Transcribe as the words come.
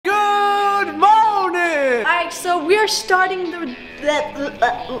guys, so we are starting the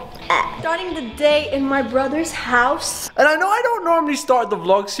day in my brother's house. And I know I don't normally start the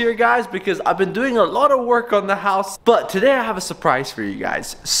vlogs here, guys, because I've been doing a lot of work on the house. But today I have a surprise for you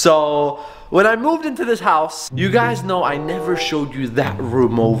guys. So when I moved into this house, you guys know I never showed you that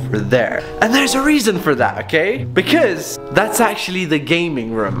room over there. And there's a reason for that, okay? Because that's actually the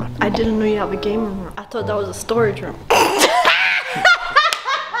gaming room. I didn't know you have a gaming room. I thought that was a storage room.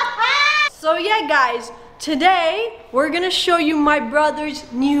 So yeah, guys, today we're gonna show you my brother's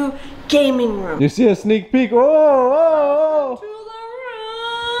new gaming room. You see a sneak peek? Oh! To the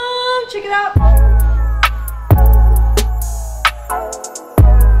room. Check it out.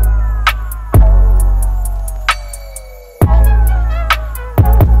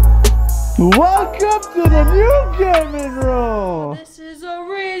 Welcome to the new gaming room. This is a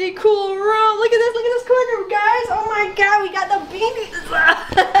really cool room. Look at this corner, guys. Oh my god, we got the beanies.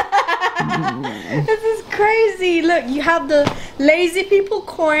 This is crazy. Look, you have the lazy people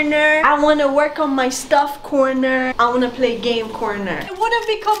corner. I want to work on my stuff corner. I want to play game corner. It wouldn't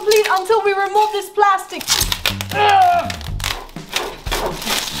be complete until we remove this plastic.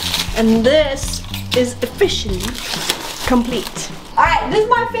 And this is officially complete. Alright, this is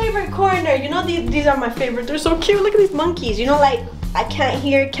my favorite corner. You know, these are my favorite. They're so cute. Look at these monkeys. You know, like, I can't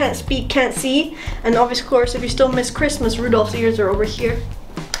hear, can't speak, can't see. And of course, if you still miss Christmas, Rudolph's ears are over here.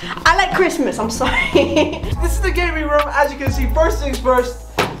 I like Christmas, I'm sorry. This is the gaming room. As you can see, first things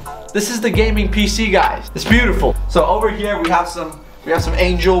first, this is the gaming PC, guys. It's beautiful. So over here we have some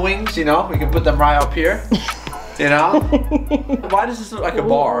angel wings, you know. We can put them right up here. You know? Why does this look like a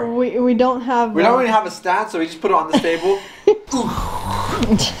bar? We don't have... We don't really have a stand, so we just put it on this table.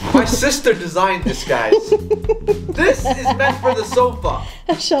 My sister designed this, guys. This is meant for the sofa.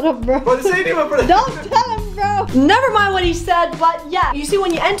 Shut up, bro. But this ain't even for the... Don't tell him, bro. Never mind what he said, but yeah. You see,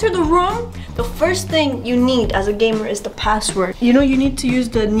 when you enter the room, the first thing you need as a gamer is the password. You know, you need to use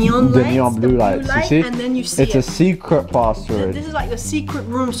the neon lights. The neon blue lights, you see? And then you see it's a secret password. This is like a secret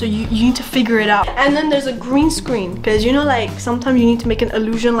room, so you need to figure it out. And then there's a green screen, because you know, like, sometimes you need to make an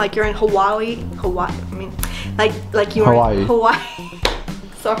illusion like you're in Hawaii, I mean, like you're in Hawaii.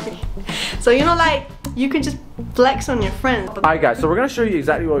 Sorry. So you know, like, you can just flex on your friends. Alright guys, so we're going to show you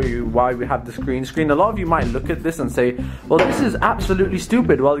exactly why we have this green screen. A lot of you might look at this and say, well, this is absolutely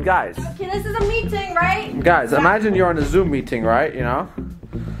stupid. Well, guys. Okay, this is a meeting, right? Guys, imagine you're in a Zoom meeting, right? You know?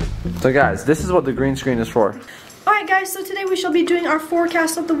 So guys, this is what the green screen is for. Alright guys, so today we shall be doing our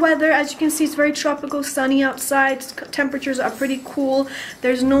forecast of the weather. As you can see, it's very tropical, sunny outside. Temperatures are pretty cool.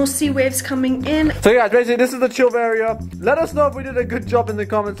 There's no sea waves coming in. So guys, basically this is the chill area. Let us know if we did a good job in the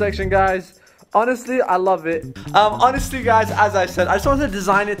comment section, guys. Honestly, I love it. Honestly, guys, as I said, I just wanted to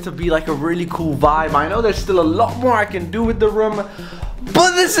design it to be like a really cool vibe. I know there's still a lot more I can do with the room,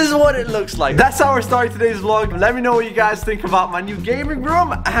 but this is what it looks like. That's how we're starting today's vlog. Let me know what you guys think about my new gaming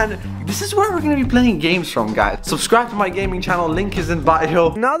room, and this is where we're going to be playing games from, guys. Subscribe to my gaming channel, link is in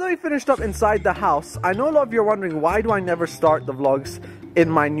bio. Now that we finished up inside the house, I know a lot of you are wondering, why do I never start the vlogs in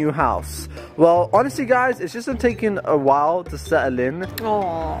my new house? Well, honestly, guys, it's just been taking a while to settle in.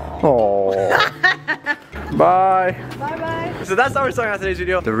 Aww. Bye. Bye-bye. So that's how we're starting out today's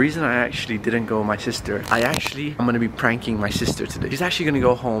video. The reason I actually didn't go with my sister, I'm gonna be pranking my sister today. She's actually gonna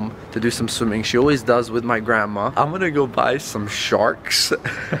go home to do some swimming. She always does with my grandma. I'm gonna go buy some sharks.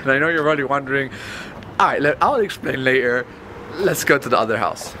 And I know you're probably wondering, alright, I'll explain later. Let's go to the other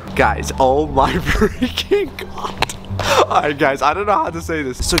house. Guys, oh my freaking god. Alright guys, I don't know how to say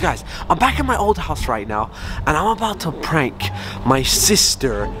this. So guys, I'm back in my old house right now, and I'm about to prank my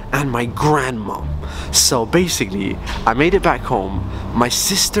sister and my grandma. So basically, I made it back home. My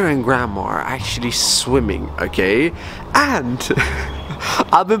sister and grandma are actually swimming, okay? And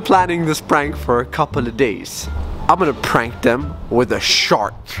I've been planning this prank for a couple of days. I'm gonna prank them with a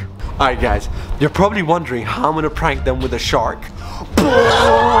shark. Alright guys, you're probably wondering how I'm gonna prank them with a shark.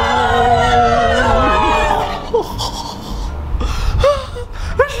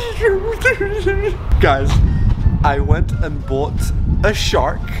 Guys, I went and bought a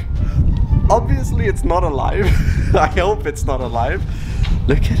shark. Obviously it's not alive. I hope it's not alive.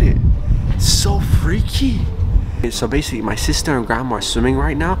 Look at it, so freaky. So basically my sister and grandma are swimming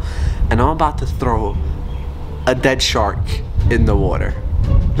right now, and I'm about to throw a dead shark in the water.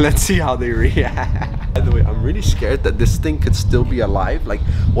 Let's see how they react. By the way, I'm really scared that this thing could still be alive. Like,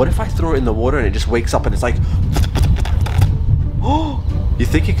 what if I throw it in the water and it just wakes up and it's like, oh, you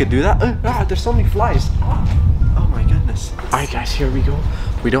think it could do that? There's so many flies. Oh my goodness. Alright guys, here we go.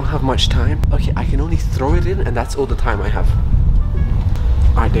 We don't have much time. Okay, I can only throw it in, and that's all the time I have.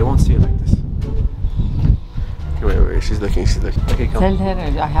 Alright, they won't see it like this. Wait, she's looking. Okay, come. Tell her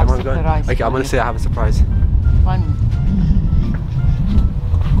I have a surprise. Okay, I'm gonna say I have a surprise. funny.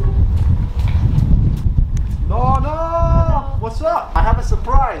 No, no! What's up? I have a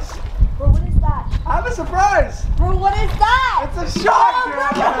surprise. Bro, what is that? I have a surprise. Bro, what is that? It's a shark.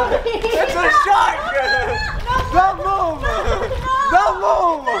 It's a shark. Don't move. Don't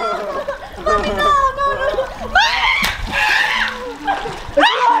move. No. It's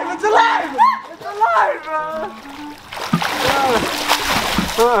alive. It's alive. It's alive.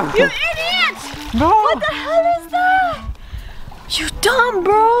 You idiot! No. What the hell is that? You dumb,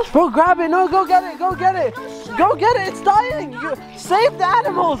 bro. Bro, grab it. No, go get it. Go get it. Go get it. It's dying. You save the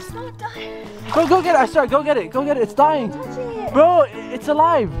animals. It's not dying. Bro, go get it. I swear, go get it. Go get it. It's dying. Touch it. Bro, it's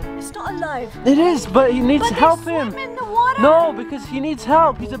alive. It's not alive. It is, but he needs But help they him. swim in the water. No, because he needs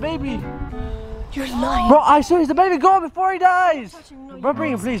help. He's a baby. You're lying. Bro, I swear he's a baby. Go before he dies. No, Bro,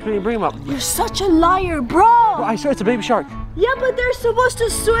 bring him, please. Bring him up. You're such a liar, bro. Bro, I swear it's a baby shark. Yeah, but they're supposed to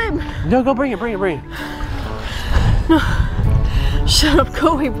swim. No, go bring it. No. Shut up,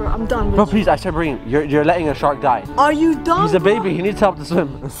 go away, bro. I'm done with Bro, you. please, I said bring him. You're letting a shark die. Are you dumb? He's a bro? baby. He needs help to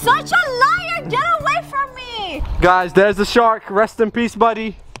swim. Such a liar. Get away from me. Guys, there's the shark. Rest in peace,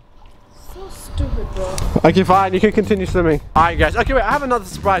 buddy. So stupid, bro. Okay, fine. You can continue swimming. All right, guys. Okay, wait. I have another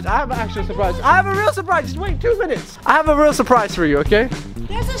surprise. I have an actual surprise. I have a real surprise. Just wait 2 minutes. I have a real surprise for you, okay?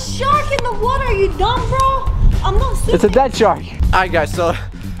 There's a shark in the water. Are you dumb, bro? I'm not swimming. It's a dead shark. All right, guys. So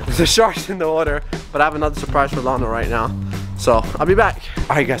there's a shark in the water, but I have another surprise for Lana right now. So I'll be back.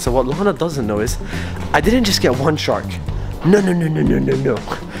 All right, guys. So what Lana doesn't know is I didn't just get one shark. No.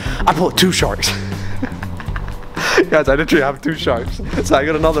 I bought 2 sharks. Guys, I literally have 2 sharks. So I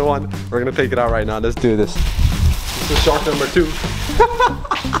got another one. We're gonna take it out right now. Let's do this. This is shark number 2.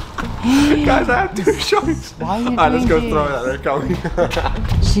 Guys, I have 2 sharks. Why are you Alright, let's go doing throw it out. They're coming.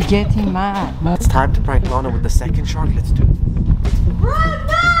 She getting mad. It's time to prank Lana with the second shark. Let's do it. Bro,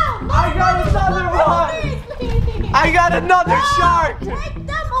 no! I got another one! I got another shark! Take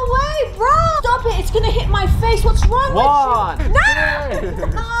them away, bro! Stop it, it's gonna hit my face. What's wrong One, with you? No! two.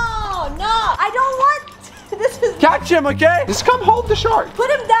 No, I don't want. This is. Catch him, okay? Just come hold the shark. Put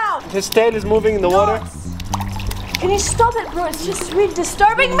him down. His tail is moving in the water. Can you stop it, bro? It's just really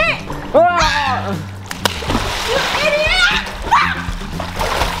disturbing me. Ah! You idiot!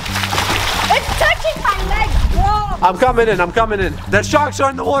 It's touching my legs, bro. I'm coming in. The sharks are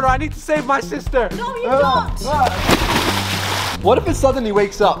in the water. I need to save my sister. No, you don't. What if it suddenly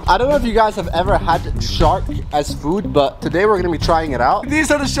wakes up? I don't know if you guys have ever had shark as food, but today we're gonna be trying it out.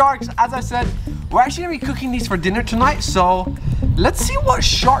 These are the sharks. As I said, we're actually gonna be cooking these for dinner tonight, so let's see what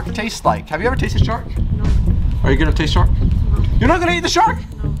shark tastes like. Have you ever tasted shark? No. Are you gonna taste shark? No. You're not gonna eat the shark?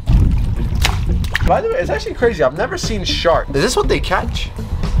 No. By the way, it's actually crazy. I've never seen shark. Is this what they catch?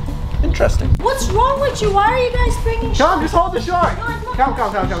 Interesting. What's wrong with you? Why are you guys bringing sharks? Come, just hold the shark. No, I'm not Come.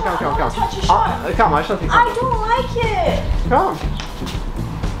 touch a shark. Come, I shall take I don't like it. Come.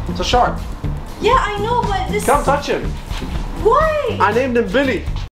 It's a shark. Yeah, I know, but this. Come touch him. Why? I named him Billy.